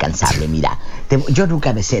sentirse inalcanzable, mira. Yo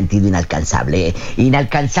nunca me he sentido inalcanzable.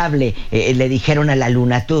 Inalcanzable, le dijeron a la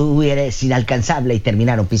luna, tú eres inalcanzable, y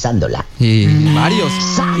terminaron pisándola. Y varios.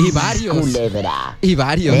 Culebra. Y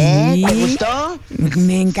varios. ¿Te gustó?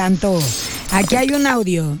 Me encantó. Aquí hay un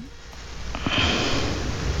audio.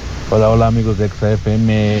 Hola amigos de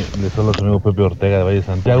XFM, les habla su amigo Pepe Ortega de Valle de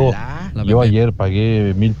Santiago. Hola, yo ayer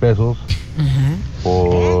pagué 1,000 pesos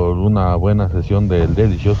por una buena sesión del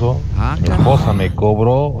delicioso. Mi esposa me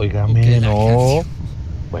cobró, oígame, no.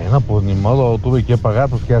 Bueno, pues ni modo, tuve que pagar,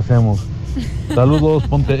 pues ¿qué hacemos? Saludos,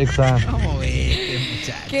 ponte Exa.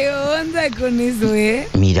 ¿Qué onda con eso,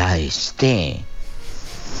 Mira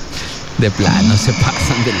de plano se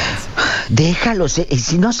pasan de lanza. Déjalos,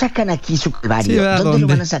 si no sacan aquí su calvario, ¿dónde lo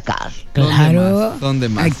van a sacar? Claro. ¿Dónde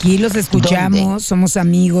más? Aquí los escuchamos, somos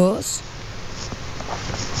amigos.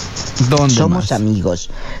 ¿Dónde somos más?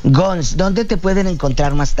 Amigos. Gons, ¿dónde te pueden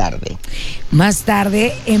encontrar más tarde? Más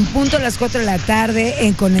tarde, en punto a las 4 de la tarde,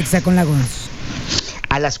 en Conexa con la Gons.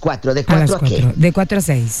 A las 4, ¿de 4 a qué? De 4 a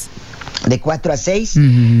 6. De 4 a 6.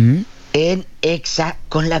 En Exa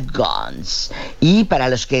con la Gons. Y para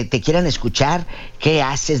los que te quieran escuchar, ¿qué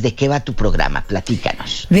haces? ¿De qué va tu programa?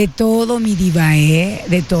 Platícanos. De todo, mi diva,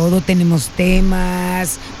 de todo. Tenemos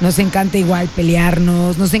temas, nos encanta igual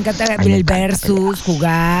pelearnos, nos encanta el versus,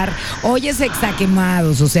 jugar. Hoy es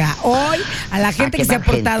Exaquemados, o sea, hoy a la gente que se ha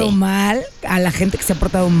portado mal,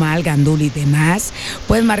 Gandul y demás,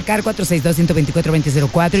 pueden marcar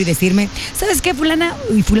 462-124-2004 y decirme, ¿sabes qué, fulana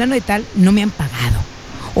y fulano de tal no me han pagado?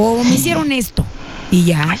 O me hicieron esto. Y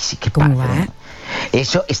ya. Ay, sí, qué ¿cómo padre, va?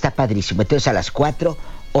 Eso está padrísimo. Entonces a las 4,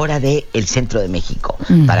 hora del centro de México.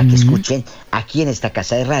 Para que escuchen aquí en esta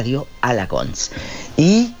casa de radio a la Gons.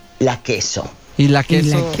 Y la queso. Y la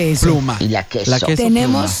queso pluma. Y la queso.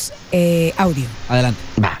 Tenemos audio. Adelante.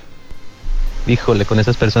 Va. Híjole, con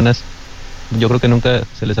esas personas, yo creo que nunca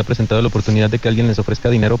se les ha presentado la oportunidad de que alguien les ofrezca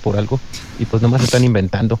dinero por algo. Y pues nomás están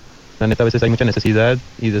inventando. La neta, a veces hay mucha necesidad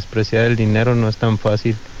y despreciar el dinero no es tan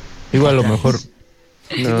fácil. Digo, a lo mejor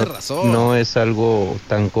no es algo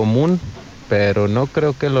tan común, pero no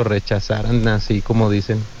creo que lo rechazaran así como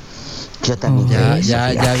dicen. Yo también.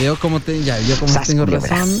 Ya veo cómo tengo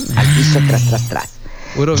razón. Al piso, tras.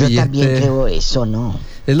 Puro yo billete. También creo eso, ¿no?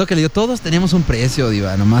 Es lo que le digo, todos tenemos un precio,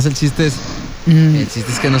 diva. Nomás el chiste es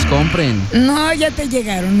que nos compren. No, ya te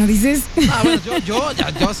llegaron, ¿no dices? Bueno,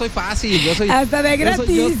 yo soy fácil, yo soy... Hasta de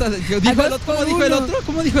gratis. ¿Cómo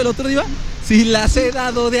dijo el otro, diva? Si las he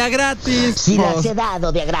dado de a gratis. Las he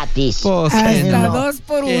dado de a gratis. Pues, hasta 2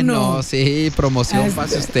 por 1. No, sí, promoción,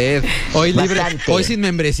 pase usted. Hoy libre, bastante. Hoy sin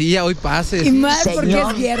membresía, hoy pases. Y más Señor, porque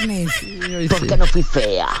es viernes. Sí, ¿Por qué no fui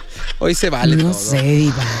fea? Hoy se vale no todo. sé,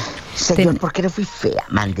 diva. Señor, ¿por qué no fui fea?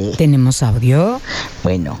 Mandé. ¿Tenemos audio?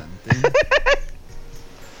 Bueno.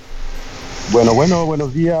 Bueno,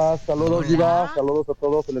 buenos días. Saludos, diva. Saludos a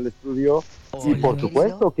todos en el estudio. Y por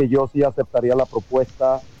supuesto que yo sí aceptaría la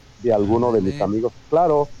propuesta de alguno de mis amigos.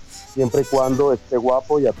 Claro, siempre y cuando esté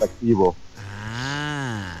guapo y atractivo.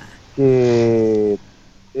 Que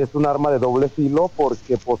es un arma de doble filo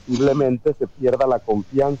porque posiblemente se pierda la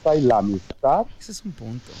confianza y la amistad. Ese es un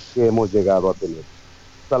punto que hemos llegado a tener.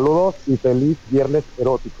 Saludos y feliz viernes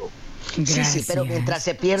erótico. Sí, pero mientras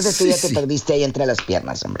se pierde, tú ya te perdiste ahí entre las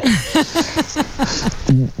piernas, hombre.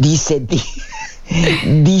 Dice,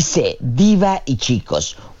 diva y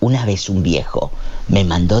chicos, una vez un viejo me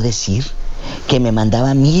mandó decir que me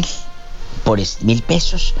mandaba 1,000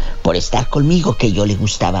 pesos por estar conmigo, que yo le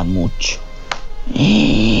gustaba mucho.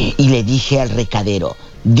 Y le dije al recadero,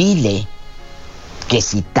 dile que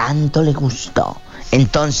si tanto le gustó,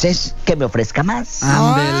 entonces que me ofrezca más.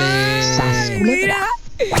 Ándele. Mira.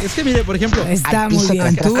 Es que mire, por ejemplo, está muy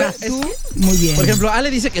bien. Tú, muy bien. Por ejemplo,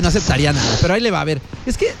 Ale dice que no aceptaría nada, pero ahí le va a ver.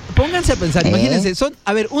 Es que pónganse a pensar, imagínense, son,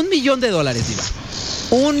 $1,000,000, diva.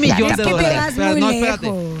 $1 millón de dólares.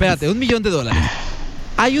 Espérate, $1 millón de dólares.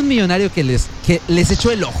 Hay un millonario que les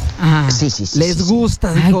echó el ojo. Sí. Les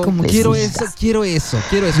gusta, dijo, quiero eso.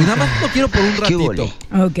 Y nada más lo quiero por un ratito.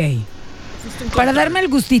 Ok. Para darme el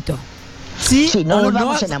gustito. Sí, no o nos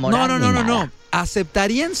vamos a enamorar. No.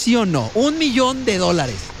 ¿Aceptarían sí o no? $1 millón de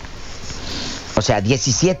dólares. O sea,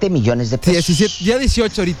 17 millones de pesos. 17, ya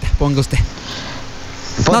 18 ahorita, ponga usted.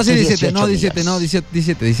 No, sí, 17, no, 17, no,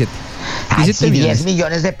 17. Ay, sí, 10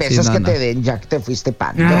 millones de pesos que te den, ya que te fuiste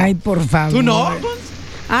pando. Ay, por favor. ¿Tú no?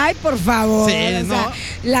 Ay, por favor. Sí, ¿no? Sea,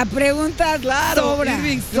 la pregunta sobra.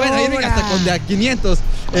 Bueno, Irving hasta con de a 500.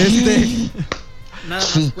 Nada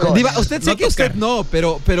Chicos, Diva, usted sé que usted no,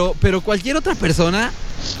 pero cualquier otra persona,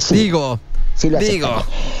 sí, sí lo digo.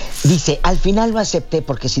 Dice, al final lo acepté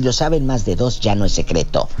porque si lo saben más de dos ya no es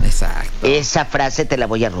secreto. Exacto. Esa frase te la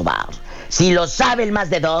voy a robar. Si lo saben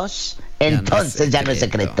más de dos, entonces ya no es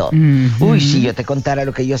secreto. Uy, si yo te contara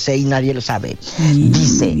lo que yo sé y nadie lo sabe.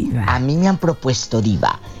 Dice, a mí me han propuesto,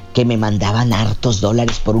 Diva, que me mandaban hartos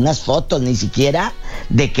dólares por unas fotos, ni siquiera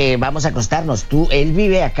de que vamos a acostarnos. Él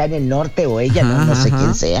vive acá en el norte o ella, no sé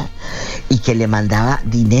quién sea, y que le mandaba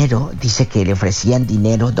dinero, dice que le ofrecían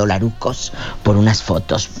dinero, dolarucos, por unas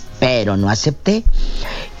fotos, pero no acepté.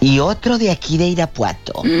 Y otro de aquí de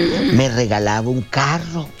Irapuato me regalaba un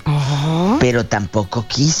carro, pero tampoco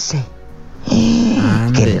quise.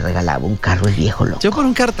 Que le regalaba un carro el viejo loco. Yo por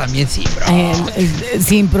un carro también sí, bro.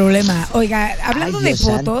 Sin problema. Oiga, hablando de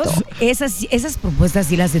fotos, esas propuestas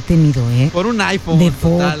sí las he tenido, ¿eh? Por un iPhone. De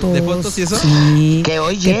fotos. ¿De fotos y eso? Sí. Que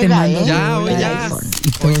hoy llega, ¿eh? Hoy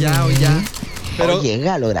ya. Pero hoy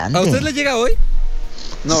llega lo grande. ¿A usted le llega hoy?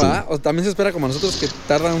 No, sí. ¿Va? ¿O también se espera como a nosotros que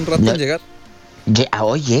tardan un rato en llegar?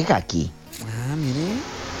 Hoy llega aquí.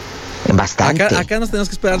 Mire. Bastante. Acá nos tenemos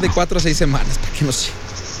que esperar de 4 a 6 semanas para que nos llegue.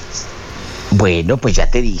 Bueno, pues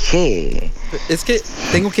ya te dije. Es que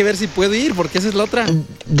tengo que ver si puedo ir, porque esa es la otra.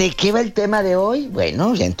 ¿De qué va el tema de hoy?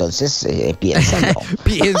 Bueno, ya entonces piénsalo.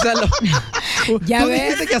 Piénsalo. Ya tú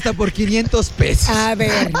dijiste que hasta por 500 pesos. A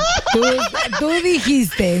ver, tú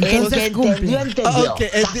dijiste, entonces el que cumple. entendió. Okay,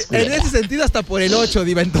 en ese sentido hasta por el 8,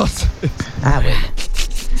 Diva, entonces. Bueno.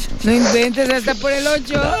 No inventes hasta por el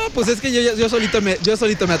 8. No, pues es que yo solito me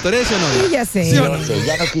atoré, ¿sí o no? Sí, ya sé. ¿Sí o no? Sí,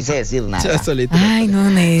 ya no quise decir nada. Ya solito. Ay,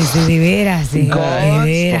 no, de veras, de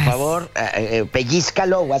veras. Por favor,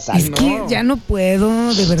 pellízcalo, WhatsApp. Es que ya no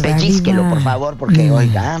puedo, de verdad. Pellízquelo, por favor, porque,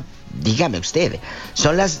 oiga, dígame usted.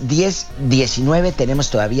 Son las 10:19,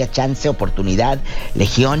 tenemos todavía chance, oportunidad,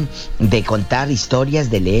 legión de contar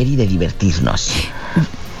historias, de leer y de divertirnos.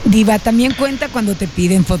 Diva, también cuenta cuando te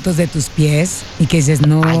piden fotos de tus pies y que dices,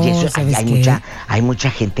 no, ¿sabes qué? Hay mucha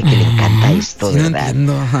gente que le encanta esto, sí, ¿verdad?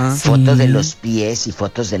 Entiendo, fotos de los pies y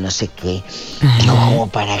fotos de no sé qué. Digo, ¿cómo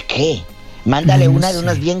para qué? Mándale una de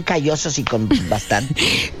unos bien callosos y con bastante.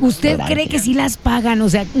 ¿Usted cree que sí las pagan? O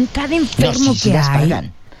sea, cada enfermo sí las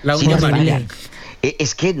pagan. Sí las pagan.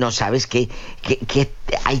 Es que no sabes que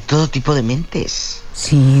hay todo tipo de mentes.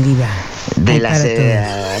 Sí, Diva. De las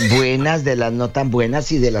buenas, de las no tan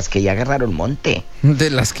buenas y de las que ya agarraron monte. De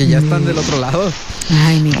las que ya están del otro lado.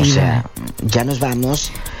 Ay, mi Diva. O sea, ya nos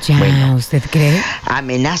vamos. Ya, bueno, ¿usted cree?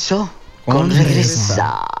 Amenazo con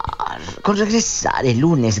regresar. Con regresar el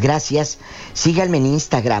lunes, gracias. Síganme en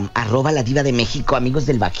Instagram, @la Diva de México, amigos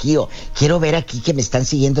del Bajío. Quiero ver aquí que me están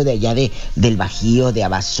siguiendo de allá del Bajío, de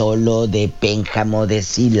Abasolo, de Pénjamo, de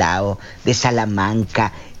Silao, de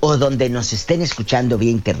Salamanca, o donde nos estén escuchando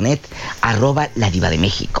vía internet, @la Diva de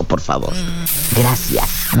México, por favor. Gracias.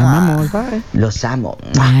 Vamos, bye. Los amo.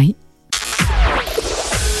 Bye.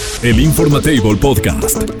 El Informatable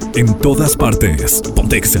Podcast. En todas partes.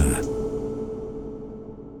 TrendExa.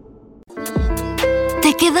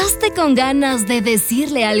 ¿Te quedaste con ganas de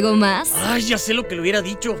decirle algo más? Ay, ya sé lo que le hubiera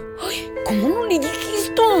dicho. Ay, ¿cómo no le dije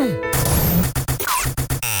esto?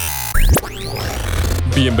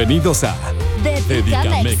 Bienvenidos a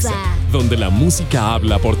DedicamExa, donde la música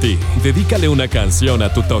habla por ti. Dedícale una canción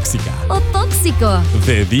a tu tóxica o tóxico.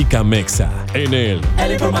 DedicamExa en el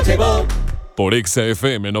Informatable por Exa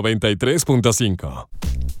FM 93.5.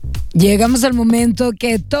 Llegamos al momento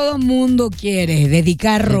que todo mundo quiere,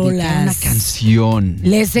 dedicar rolas. Una canción.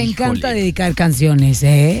 Les encanta dedicar canciones,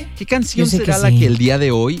 ¿eh? ¿Qué canción será la que el día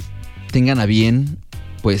de hoy tengan a bien,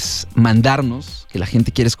 pues, mandarnos, que la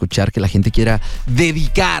gente quiera escuchar, que la gente quiera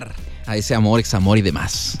dedicar a ese amor, examor y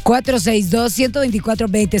demás?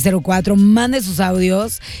 462-124-2004, mande sus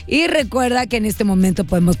audios y recuerda que en este momento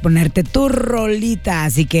podemos ponerte tu rolita,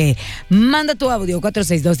 así que manda tu audio,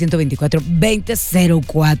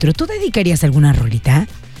 462-124-2004. ¿Tú dedicarías alguna rolita?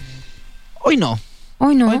 Hoy no.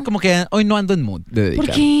 Hoy no. Hoy no ando en mood de dedicar.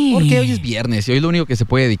 ¿Por qué? Porque hoy es viernes y hoy lo único que se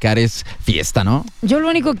puede dedicar es fiesta, ¿no? Yo lo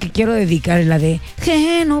único que quiero dedicar es la de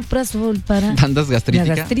genoprazol para ¿Andas gastrítica?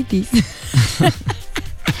 la gastritis.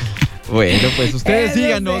 Bueno, pues ustedes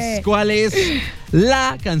díganos cuál es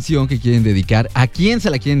la canción que quieren dedicar, a quién se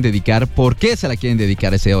la quieren dedicar, por qué se la quieren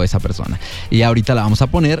dedicar a ese o esa persona. Y ahorita la vamos a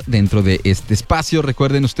poner dentro de este espacio.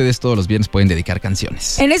 Recuerden, ustedes todos los viernes pueden dedicar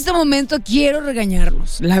canciones. En este momento quiero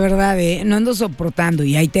regañarlos, la verdad, no ando soportando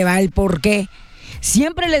y ahí te va el por qué.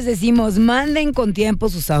 Siempre les decimos, manden con tiempo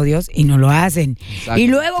sus audios y no lo hacen. Exacto. Y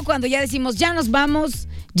luego cuando ya decimos, ya nos vamos,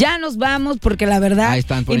 porque la verdad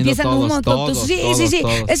empiezan todos, un montón. Todos.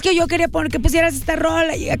 Es que yo quería poner que pusieras esta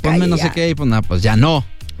rola y acá. Ponme no sé qué y pues nada, pues ya no.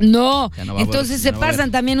 No, entonces se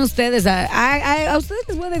pasan también ustedes. A ustedes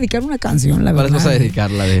les voy a dedicar una canción, la verdad. ¿Cuál les vas a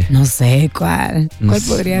dedicar? La de... No sé cuál. ¿Cuál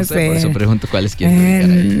podría ser? Por eso pregunto cuáles quieren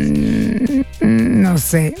dedicar. No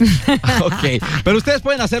sé. Ok, pero ustedes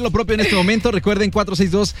pueden hacer lo propio en este momento. Recuerden,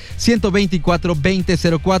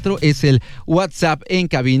 462-124-2004 es el WhatsApp en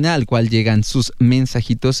cabina al cual llegan sus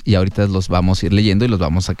mensajitos y ahorita los vamos a ir leyendo y los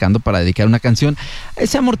vamos sacando para dedicar una canción a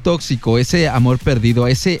ese amor tóxico, ese amor perdido,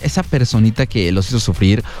 esa personita que los hizo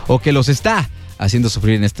sufrir o que los está haciendo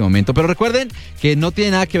sufrir en este momento. Pero recuerden que no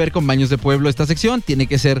tiene nada que ver con baños de pueblo esta sección. Tiene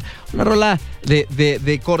que ser una rola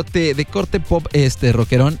de corte pop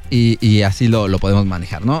rockerón y así lo podemos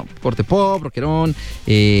manejar, ¿no? Corte pop, rockerón,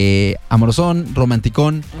 amorosón,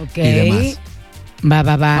 romanticón y demás. Va.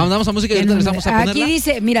 Vamos a música y ahorita empezamos a ponerla. Aquí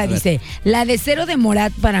dice, mira, dice, la de Cero de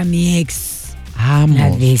Morat para mi ex. Vamos. La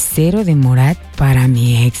de Cero de Morat para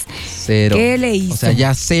mi ex. Cero. ¿Qué le hizo? O sea,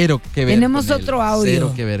 ya cero que ver. Tenemos otro audio.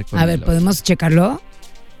 Cero que ver con a ver, ¿podemos checarlo?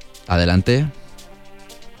 Adelante.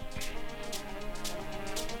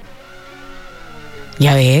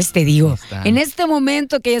 Ya ves, te digo. En este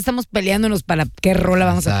momento que ya estamos peleándonos para qué rola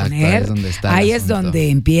vamos a poner, ahí es donde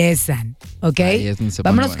empiezan. ¿Ok? Ahí es donde se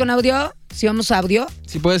Vámonos con audio. ¿Sí vamos a audio?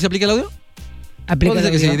 ¿Sí puede? ¿Se aplica el audio? Aplica el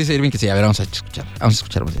audio. Que sí, dice Irving que sí. A ver, vamos a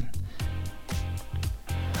escuchar más bien.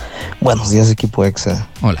 Buenos días, equipo EXA.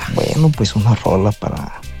 Hola. Bueno, pues una rola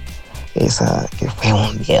para esa que fue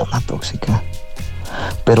un día una tóxica.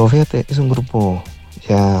 Pero fíjate, es un grupo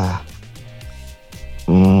ya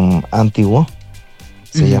antiguo.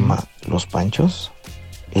 Se llama Los Panchos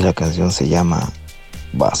y la canción se llama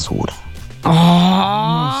Basura.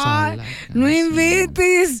 ¡Oh! No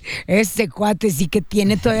inventes. Ese cuate sí que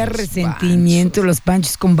tiene todavía resentimiento, los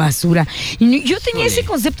Panchos con Basura. Y yo tenía ese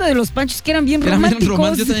concepto de los Panchos que eran bien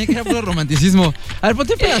románticos. Yo también quería puro romanticismo. A ver,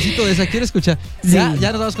 ponte un pedacito de esa, quiero escuchar. Sí.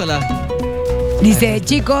 Ya nos vamos con la... Dice,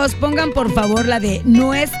 chicos, pongan por favor la de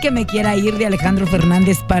No es que me quiera ir de Alejandro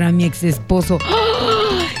Fernández para mi ex esposo.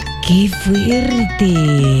 ¡Oh! ¡Qué fuerte!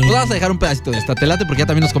 Pues vamos a dejar un pedacito de esta telate porque ya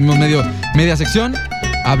también nos comimos media sección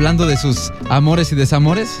hablando de sus amores y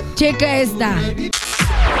desamores. Checa esta.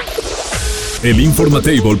 El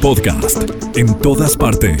Informatable Podcast. En todas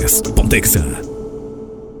partes. TrendExa.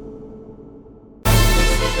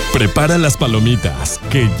 Prepara las palomitas,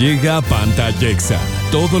 que llega PantallExa.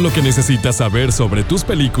 Todo lo que necesitas saber sobre tus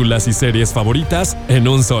películas y series favoritas en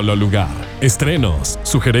un solo lugar. Estrenos,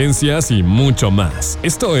 sugerencias y mucho más.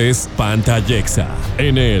 Esto es PantallExa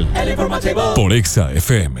en el Informatable por Exa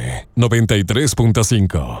FM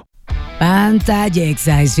 93.5.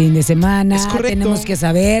 PantallExa, es fin de semana. Es correcto. Tenemos que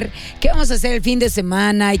saber qué vamos a hacer el fin de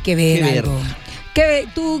semana. Hay que ver algo.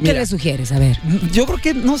 ¿Tú qué le sugieres? A ver. Yo creo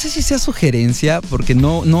que no sé si sea sugerencia, porque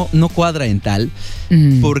no cuadra en tal.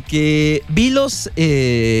 Porque vi los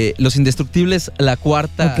Indestructibles, la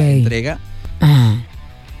cuarta entrega.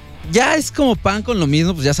 Ya es como pan con lo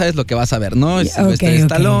mismo, pues ya sabes lo que vas a ver, ¿no?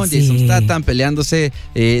 Stallone, Jason Statham peleándose,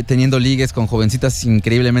 teniendo ligues con jovencitas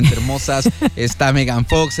increíblemente hermosas. Está Megan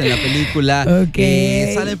Fox en la película.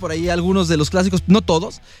 Salen por ahí algunos de los clásicos, no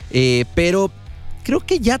todos, pero creo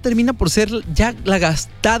que ya termina por ser ya la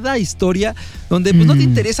gastada historia donde pues no te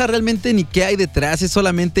interesa realmente ni qué hay detrás, es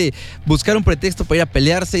solamente buscar un pretexto para ir a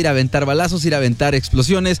pelearse, ir a aventar balazos, ir a aventar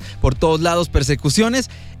explosiones por todos lados,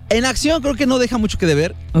 persecuciones. En acción creo que no deja mucho que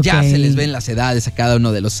deber. Ya se les ven las edades a cada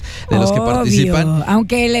uno de los que participan.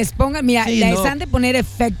 Aunque les pongan, mira, les han de poner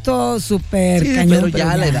efectos súper cañón. Pero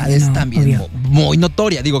ya la edad es también muy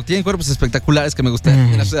notoria. Digo, tienen cuerpos espectaculares que me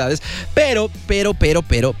gustan en las edades, pero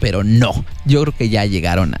no. Yo creo que ya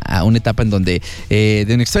llegaron a una etapa en donde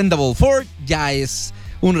The Expendable 4 ya es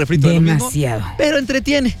un refrito de lo mismo. Demasiado. Pero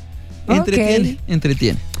entretiene.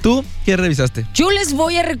 ¿Tú qué revisaste? Yo les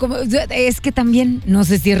voy a recomendar. Es que también no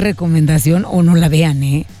sé si es recomendación o no la vean,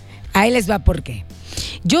 ¿eh? Ahí les va por qué.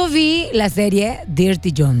 Yo vi la serie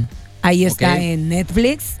Dirty John. Ahí está en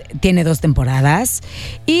Netflix, tiene 2 temporadas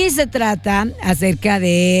y se trata acerca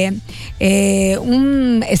de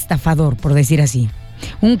un estafador, por decir así.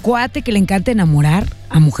 Un cuate que le encanta enamorar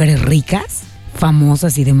a mujeres ricas,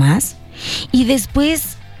 famosas y demás. Y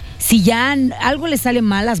después, si ya algo le sale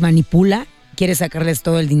mal, las manipula, quiere sacarles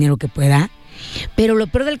todo el dinero que pueda. Pero lo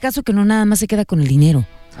peor del caso es que no nada más se queda con el dinero.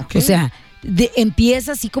 O sea,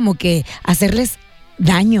 empieza así como que a hacerles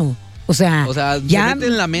daño. O sea, ya ¿se mete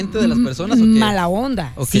en la mente de las personas o qué? Mala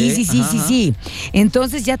onda. Sí.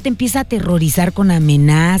 Entonces ya te empieza a aterrorizar con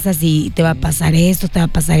amenazas y te va a pasar esto, te va a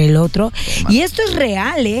pasar el otro. Y esto es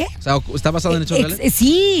real, ¿eh? O sea, ¿está basado en hechos reales?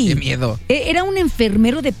 Sí. Qué miedo. Era un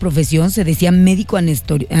enfermero de profesión, se decía médico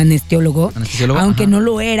anestesiólogo, aunque no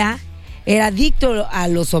lo era. Era adicto a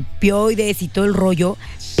los opioides y todo el rollo,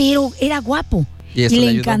 pero era guapo. Y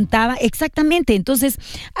le encantaba, exactamente. Entonces,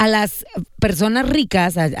 a las personas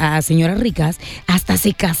ricas, a señoras ricas, hasta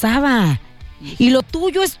se casaba. Y lo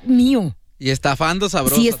tuyo es mío. Y estafando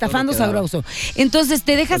sabroso. Sí, estafando sabroso. Entonces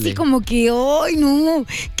te deja así como que, ¡ay, no!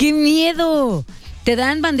 ¡Qué miedo! Te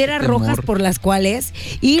dan banderas rojas por las cuales,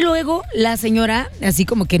 y luego la señora, así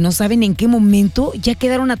como que no saben en qué momento ya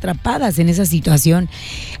quedaron atrapadas en esa situación.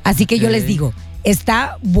 Así que yo les digo,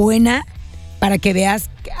 está buena para que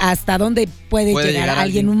veas hasta dónde puede llegar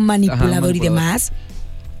alguien, un manipulador y demás,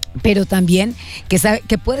 pero también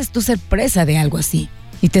que puedes tú ser presa de algo así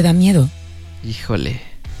y te da miedo. Híjole.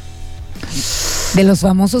 De los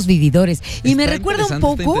famosos vividores. Y me recuerda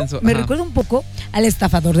un poco al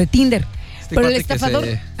estafador de Tinder. Pero el estafador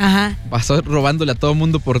pasó robándole a todo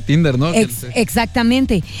mundo por Tinder, ¿no?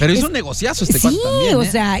 Exactamente. Pero hizo un negociazo cuate también. Sí, o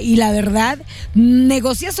sea, y la verdad,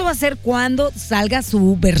 negociazo va a ser cuando salga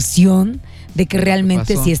su versión de que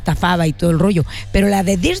realmente sí estafaba y todo el rollo. Pero la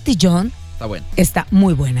de Dirty John está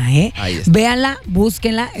muy buena, ¿eh? Ahí está. Véanla,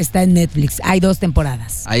 búsquenla, está en Netflix. Hay 2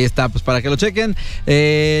 temporadas. Ahí está, pues para que lo chequen.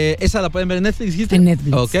 Esa la pueden ver en Netflix, ¿dijiste? En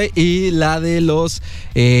Netflix. Ok, y la de los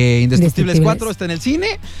Indestructibles 4 está en el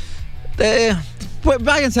cine. Pues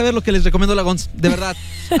váyanse a ver lo que les recomiendo la Gons, de verdad.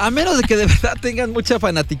 A menos de que de verdad tengan mucha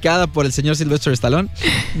fanaticada por el señor Sylvester Stallone,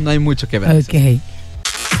 no hay mucho que ver. Ok.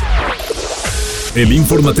 El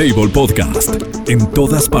Informatable Podcast. En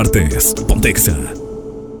todas partes. TrendExa.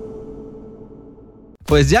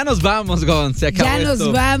 Pues ya nos vamos, Gon. Se acabó esto.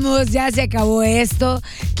 Nos vamos, ya se acabó esto.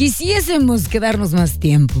 Quisiésemos quedarnos más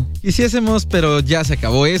tiempo. Quisiésemos, pero ya se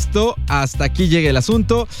acabó esto. Hasta aquí llega el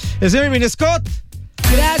asunto. El señor Irving Scott.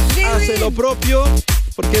 Gracias. Hace lo propio,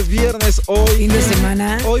 porque es viernes hoy. Fin de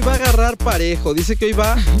semana. Hoy va a agarrar parejo. Dice que hoy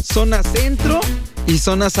va zona centro y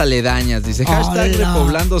zonas aledañas. Dice hashtag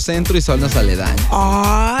repoblando centro y zonas aledañas.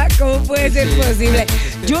 ¿Cómo puede ser posible?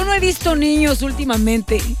 Yo no he visto niños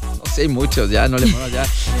últimamente. No sé, hay muchos. Ya no le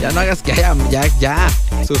ya no hagas que haya. Ya.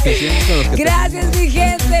 Suficiente con los que Gracias, mi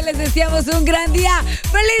gente. Les deseamos un gran día.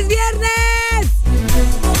 ¡Feliz viernes!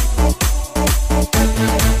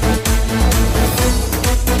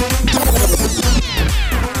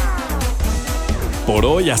 Por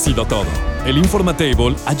hoy ha sido todo. El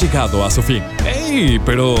Informatable ha llegado a su fin. ¡Ey!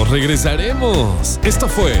 Pero regresaremos. Esto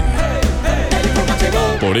fue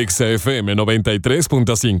por XFM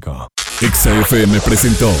 93.5. XFM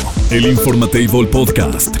presentó el Informatable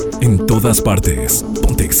Podcast. En todas partes.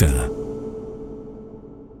 TrendExa.